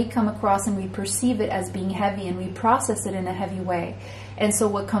it may come across and we perceive it as being heavy and we process it in a heavy way. And so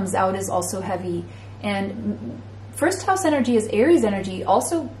what comes out is also heavy. And first house energy is Aries energy,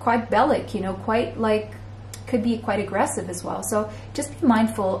 also quite bellic, you know, quite like, could be quite aggressive as well. So just be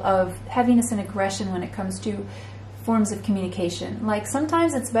mindful of heaviness and aggression when it comes to forms of communication. Like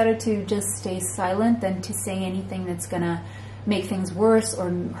sometimes it's better to just stay silent than to say anything that's gonna make things worse or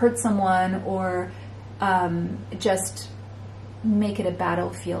hurt someone, or just make it a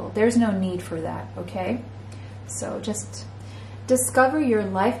battlefield. There's no need for that, okay? So just discover your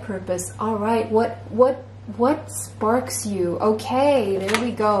life purpose. All right, what sparks you? Okay, there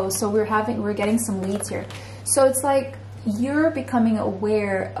we go. So we're getting some leads here. So it's like you're becoming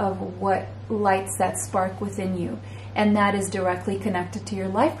aware of what lights that spark within you, and that is directly connected to your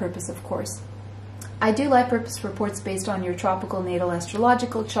life purpose, of course. I do life purpose reports based on your tropical natal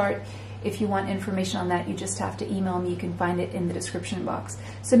astrological chart. If you want information on that, you just have to email me. You can find it in the description box.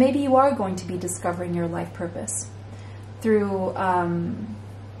 So maybe you are going to be discovering your life purpose through,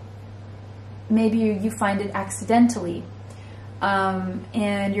 maybe you find it accidentally,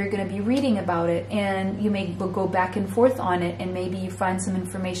 and you're going to be reading about it, and you may go back and forth on it, and maybe you find some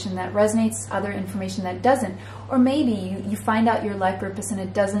information that resonates, other information that doesn't. Or maybe you find out your life purpose and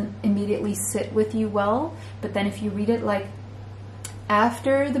it doesn't immediately sit with you well, but then if you read it like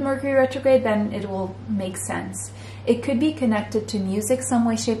after the Mercury retrograde, then it will make sense. It could be connected to music some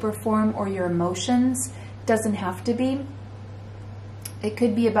way, shape, or form, or your emotions. Doesn't have to be. It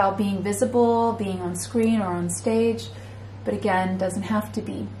could be about being visible, being on screen or on stage, but again, doesn't have to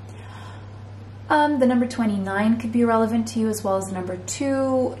be. The number 29 could be relevant to you, as well as the number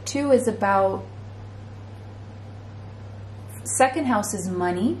 2. 2 is about, second house is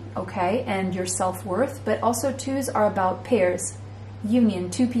money, okay, and your self-worth, but also 2s are about pairs, union,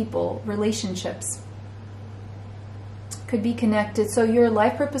 two people, relationships. Could be connected. So your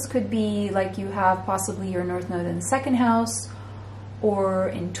life purpose could be like you have possibly your North Node in the second house, or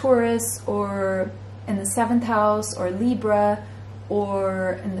in Taurus, or in the 7th house, or Libra,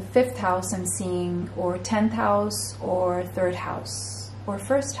 or in the 5th house I'm seeing, or 10th house, or 3rd house, or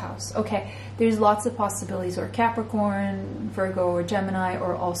 1st house. Okay, there's lots of possibilities, or Capricorn, Virgo, or Gemini,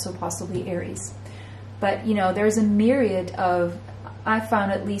 or also possibly Aries. But, you know, there's a myriad of, I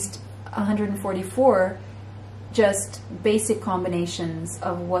found at least 144 just basic combinations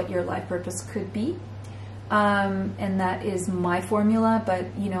of what your life purpose could be. And that is my formula, but,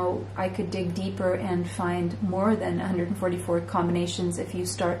 you know, I could dig deeper and find more than 144 combinations if you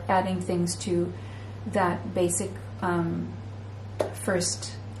start adding things to that basic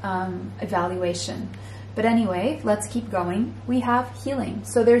first evaluation. But anyway, let's keep going. We have healing.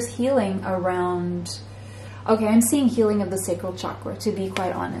 So there's healing around, okay, I'm seeing healing of the sacral chakra, to be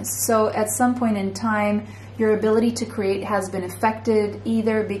quite honest. So at some point in time, your ability to create has been affected,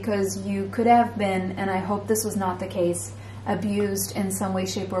 either because you could have been, and I hope this was not the case, abused in some way,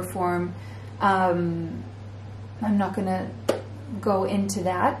 shape, or form. I'm not going to go into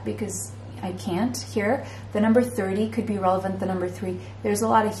that because I can't here. The number 30 could be relevant, the number 3. There's a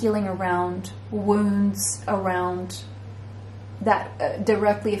lot of healing around wounds, around that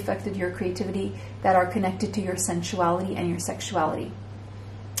directly affected your creativity, that are connected to your sensuality and your sexuality.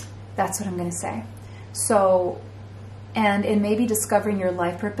 That's what I'm going to say. So, and in maybe discovering your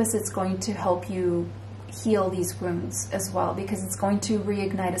life purpose, it's going to help you heal these wounds as well, because it's going to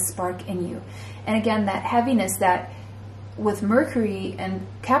reignite a spark in you. And again, that heaviness, that with Mercury and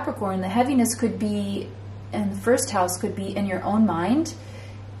Capricorn, the heaviness could be, in the first house, could be in your own mind.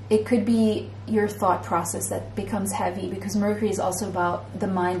 It could be your thought process that becomes heavy, because Mercury is also about the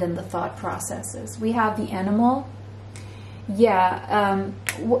mind and the thought processes. We have the animal. Yeah,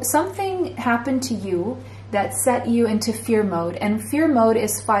 something happened to you that set you into fear mode. And fear mode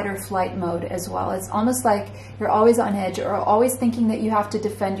is fight or flight mode as well. It's almost like you're always on edge, or always thinking that you have to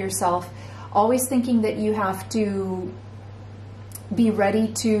defend yourself, always thinking that you have to be ready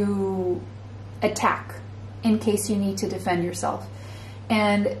to attack in case you need to defend yourself.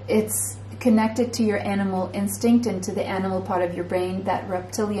 And it's connected to your animal instinct and to the animal part of your brain, that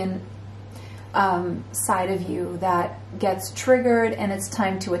reptilian side of you that gets triggered and it's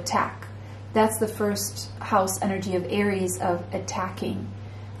time to attack. That's the first house energy of Aries, of attacking.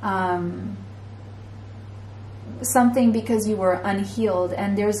 Something because you were unhealed,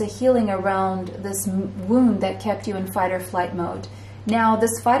 and there's a healing around this wound that kept you in fight or flight mode. Now,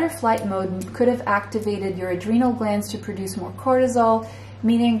 this fight or flight mode could have activated your adrenal glands to produce more cortisol,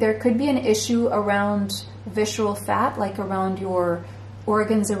 meaning there could be an issue around visceral fat, like around your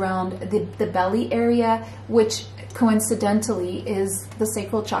organs, around the belly area, which coincidentally is the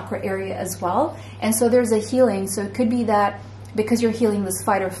sacral chakra area as well. And so there's a healing. So it could be that because you're healing this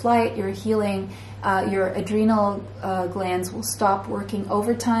fight or flight, you're healing your adrenal glands will stop working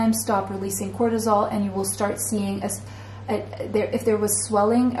overtime, stop releasing cortisol, and you will start seeing if there was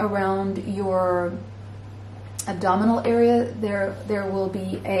swelling around your abdominal area, there will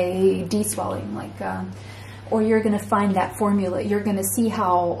be a deswelling, or you're going to find that formula. You're going to see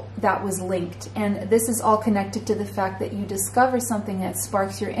how that was linked. And this is all connected to the fact that you discover something that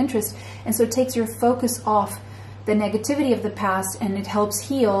sparks your interest. And so it takes your focus off the negativity of the past, and it helps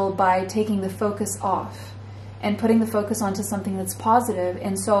heal by taking the focus off and putting the focus onto something that's positive.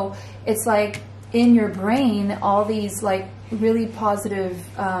 And so it's like in your brain, all these like really positive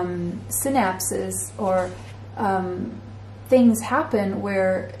synapses or things happen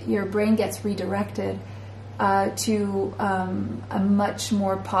where your brain gets redirected to a much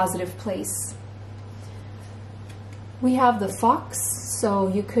more positive place. We have the fox, so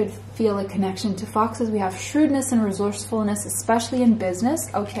you could feel a connection to foxes. We have shrewdness and resourcefulness, especially in business.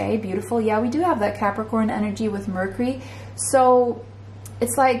 Okay, beautiful. Yeah, we do have that Capricorn energy with Mercury. So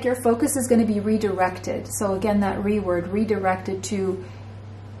it's like your focus is going to be redirected. So again, that word, redirected to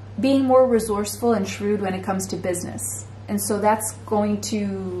being more resourceful and shrewd when it comes to business. And so that's going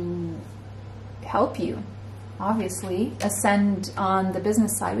to help you, obviously, ascend on the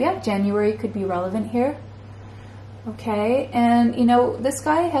business side. We have January could be relevant here. Okay, and you know, this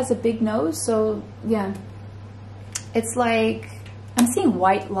guy has a big nose, so yeah, it's like I'm seeing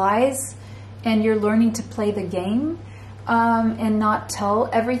white lies, and you're learning to play the game and not tell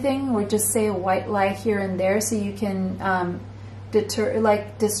everything, or just say a white lie here and there, so you can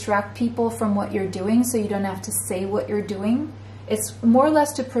distract people from what you're doing, so you don't have to say what you're doing. It's more or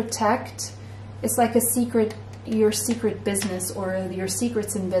less to protect. It's like a secret, your secret business, or your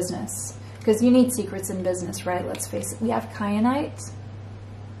secrets in business. Because you need secrets in business, right? Let's face it. We have kyanite.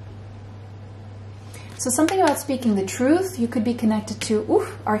 So something about speaking the truth. You could be connected to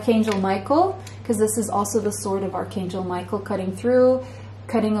Archangel Michael, because this is also the sword of Archangel Michael, cutting through,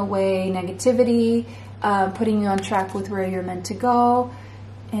 cutting away negativity, putting you on track with where you're meant to go,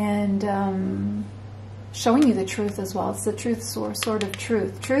 and showing you the truth as well. It's the truth sword of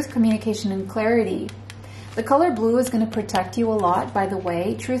truth. Truth, communication, and clarity. The color blue is going to protect you a lot, by the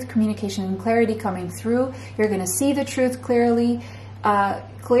way. Truth, communication, and clarity coming through. You're going to see the truth clearly.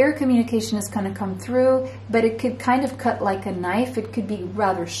 Clear communication is going to come through, but it could kind of cut like a knife. It could be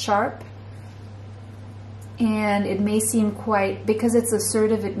rather sharp. And it may seem quite, because it's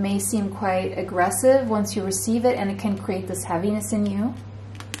assertive, it may seem quite aggressive once you receive it, and it can create this heaviness in you.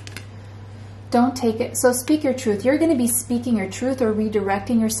 Don't take it. So speak your truth. You're going to be speaking your truth or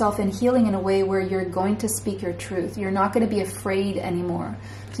redirecting yourself and healing in a way where you're going to speak your truth. You're not going to be afraid anymore.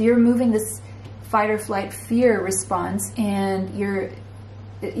 So you're removing this fight or flight fear response, and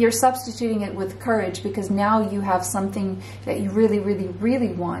you're substituting it with courage, because now you have something that you really, really,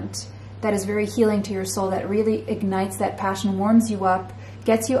 really want, that is very healing to your soul, that really ignites that passion, warms you up,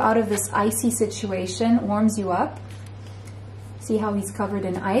 gets you out of this icy situation, warms you up. See how he's covered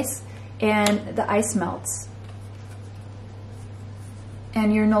in ice? And the ice melts.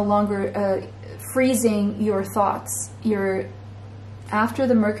 And you're no longer freezing your thoughts. After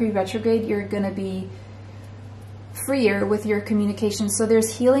the Mercury retrograde, you're going to be freer with your communication. So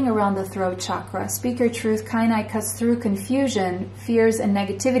there's healing around the throat chakra. Speak your truth. Kainai cuts through confusion, fears, and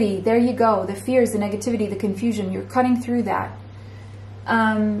negativity. There you go. The fears, the negativity, the confusion. You're cutting through that.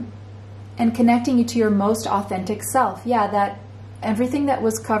 And connecting you to your most authentic self. Yeah, that everything that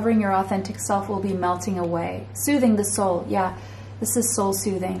was covering your authentic self will be melting away. Soothing the soul. Yeah, this is soul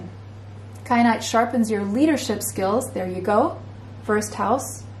soothing. Kainite sharpens your leadership skills. There you go. First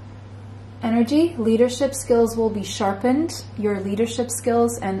house energy. Leadership skills will be sharpened. Your leadership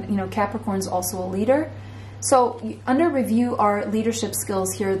skills, and you know, Capricorn's also a leader. So under review are leadership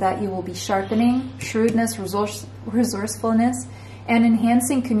skills here that you will be sharpening. Shrewdness, resourcefulness, and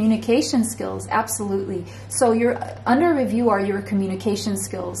enhancing communication skills. Absolutely. So your under review are your communication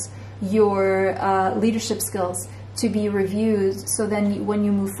skills, your leadership skills to be reviewed. So then when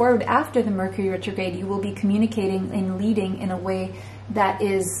you move forward after the Mercury retrograde, you will be communicating and leading in a way that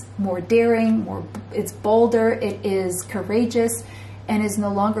is more daring, it's bolder, it is courageous, and is no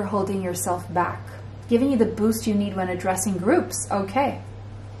longer holding yourself back, giving you the boost you need when addressing groups. Okay.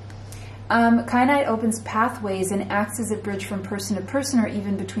 Kainite opens pathways and acts as a bridge from person to person, or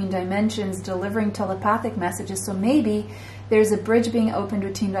even between dimensions, delivering telepathic messages. So maybe there's a bridge being opened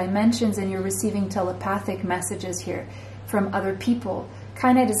between dimensions and you're receiving telepathic messages here from other people.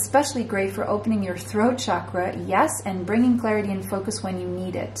 Kainite is especially great for opening your throat chakra, yes, and bringing clarity and focus when you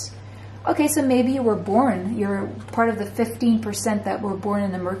need it. Okay, so maybe you were born, you're part of the 15% that were born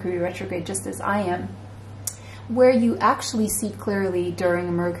in the Mercury retrograde, just as I am, where you actually see clearly during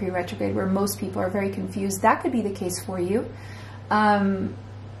a Mercury retrograde, where most people are very confused. That could be the case for you.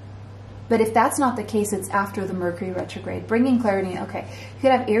 But if that's not the case, it's after the Mercury retrograde. Bringing clarity. Okay, you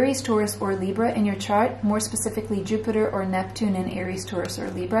could have Aries, Taurus, or Libra in your chart, more specifically Jupiter or Neptune in Aries, Taurus, or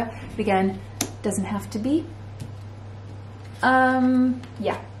Libra. But again, doesn't have to be.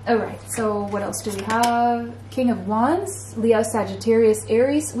 Yeah. All right. So what else do we have? King of Wands, Leo, Sagittarius,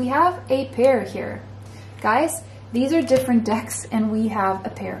 Aries. We have a pair here. Guys, these are different decks, and we have a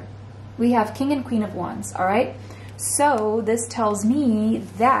pair. We have King and Queen of Wands, all right? So this tells me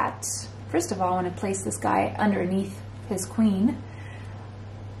that, first of all, I want to place this guy underneath his queen.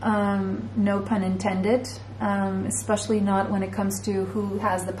 No pun intended, especially not when it comes to who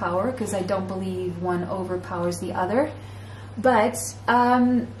has the power, because I don't believe one overpowers the other. But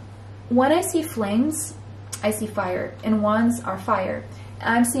when I see flames, I see fire, and wands are fire.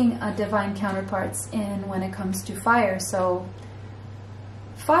 I'm seeing divine counterparts in when it comes to fire. So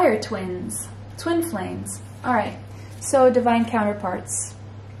fire twins, twin flames. All right. So divine counterparts,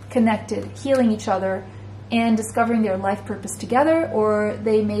 connected, healing each other, and discovering their life purpose together, or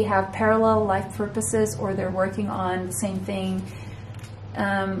they may have parallel life purposes, or they're working on the same thing.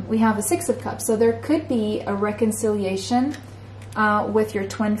 We have the Six of Cups. So there could be a reconciliation with your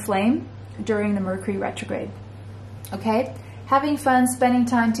twin flame during the Mercury retrograde. Okay? Having fun, spending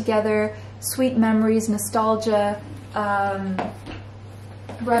time together, sweet memories, nostalgia,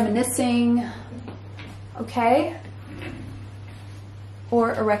 reminiscing, okay?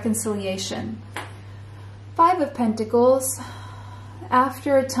 Or a reconciliation. Five of Pentacles,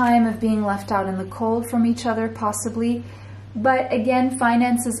 after a time of being left out in the cold from each other, possibly. But again,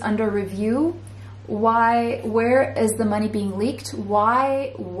 finances under review. Why, where is the money being leaked?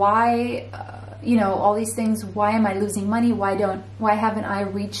 Why, you know, all these things. Why am I losing money? Why haven't I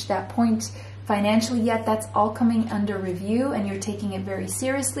reached that point financially yet? That's all coming under review, and you're taking it very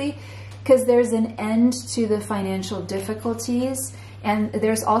seriously, because there's an end to the financial difficulties, and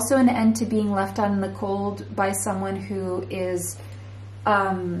there's also an end to being left out in the cold by someone who is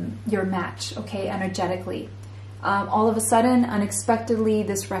your match, okay, energetically. All of a sudden, unexpectedly,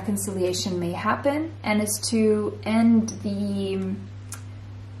 this reconciliation may happen, and it's to end the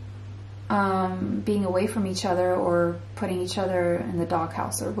being away from each other, or putting each other in the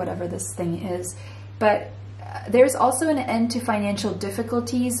doghouse, or whatever this thing is. But there's also an end to financial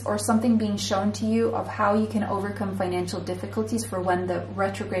difficulties, or something being shown to you of how you can overcome financial difficulties. For when the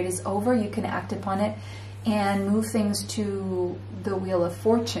retrograde is over, you can act upon it and move things to the wheel of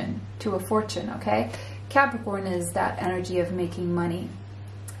fortune, to a fortune, okay? Capricorn is that energy of making money.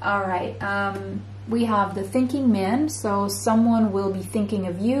 All right, we have the thinking man, so someone will be thinking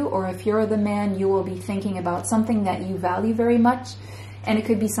of you, or if you're the man, you will be thinking about something that you value very much, and it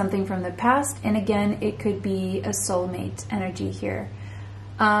could be something from the past, and again, it could be a soulmate energy here.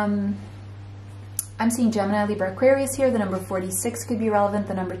 I'm seeing Gemini, Libra, Aquarius here. The number 46 could be relevant,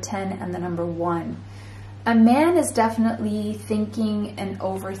 the number 10, and the number 1. A man is definitely thinking and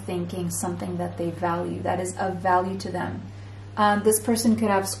overthinking something that they value, that is of value to them. This person could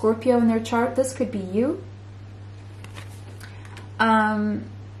have Scorpio in their chart. This could be you.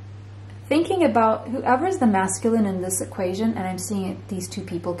 Thinking about whoever's the masculine in this equation, and I'm seeing these two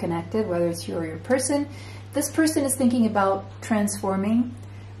people connected, whether it's you or your person. This person is thinking about transforming,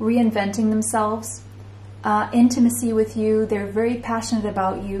 reinventing themselves, intimacy with you. They're very passionate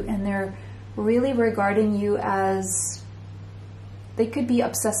about you, and they're really regarding you as, they could be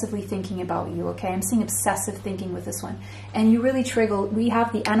obsessively thinking about you, okay? I'm seeing obsessive thinking with this one. And you really trigger, we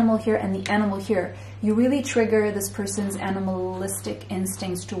have the animal here and the animal here. You really trigger this person's animalistic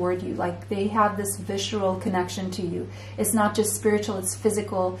instincts toward you. Like, they have this visceral connection to you. It's not just spiritual, it's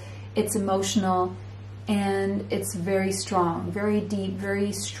physical, it's emotional, and it's very strong, very deep,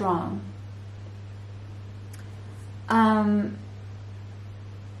 very strong.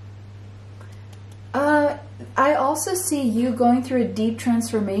 I also see you going through a deep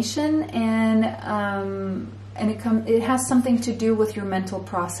transformation, and it has something to do with your mental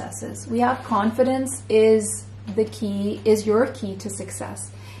processes. We have confidence is the key, is your key to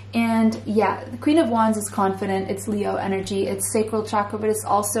success. And yeah, the Queen of Wands is confident. It's Leo energy. It's sacral chakra, but it's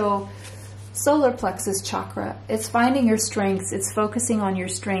also solar plexus chakra. It's finding your strengths. It's focusing on your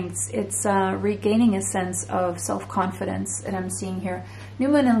strengths. It's regaining a sense of self-confidence that I'm seeing here. New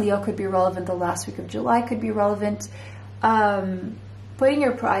Moon in Leo could be relevant. The last week of July could be relevant. Putting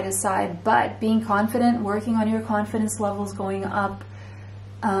your pride aside, but being confident, working on your confidence levels going up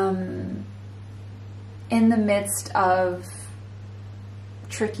in the midst of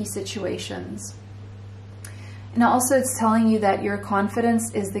tricky situations. And also it's telling you that your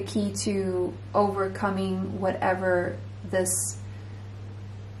confidence is the key to overcoming whatever this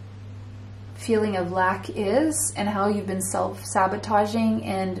feeling of lack is, and how you've been self-sabotaging,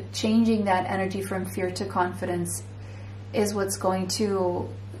 and changing that energy from fear to confidence is what's going to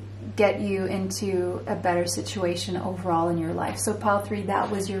get you into a better situation overall in your life. So pile 3, that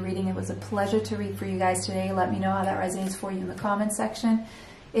was your reading. It was a pleasure to read for you guys today. Let me know how that resonates for you in the comment section.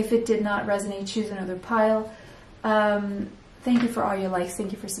 If it did not resonate, choose another pile. Thank you for all your likes.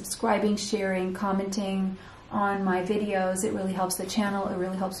 Thank you for subscribing, sharing, commenting on my videos. It really helps the channel. It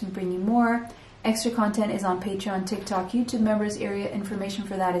really helps me bring you more. Extra content is on Patreon, TikTok, YouTube members area. Information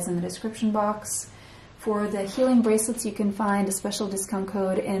for that is in the description box. For the healing bracelets, you can find a special discount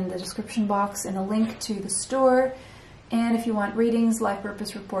code in the description box and a link to the store. And if you want readings, life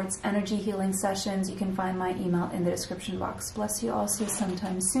purpose reports, energy healing sessions, you can find my email in the description box. Bless you all. See you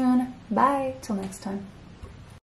sometime soon. Bye. Till next time.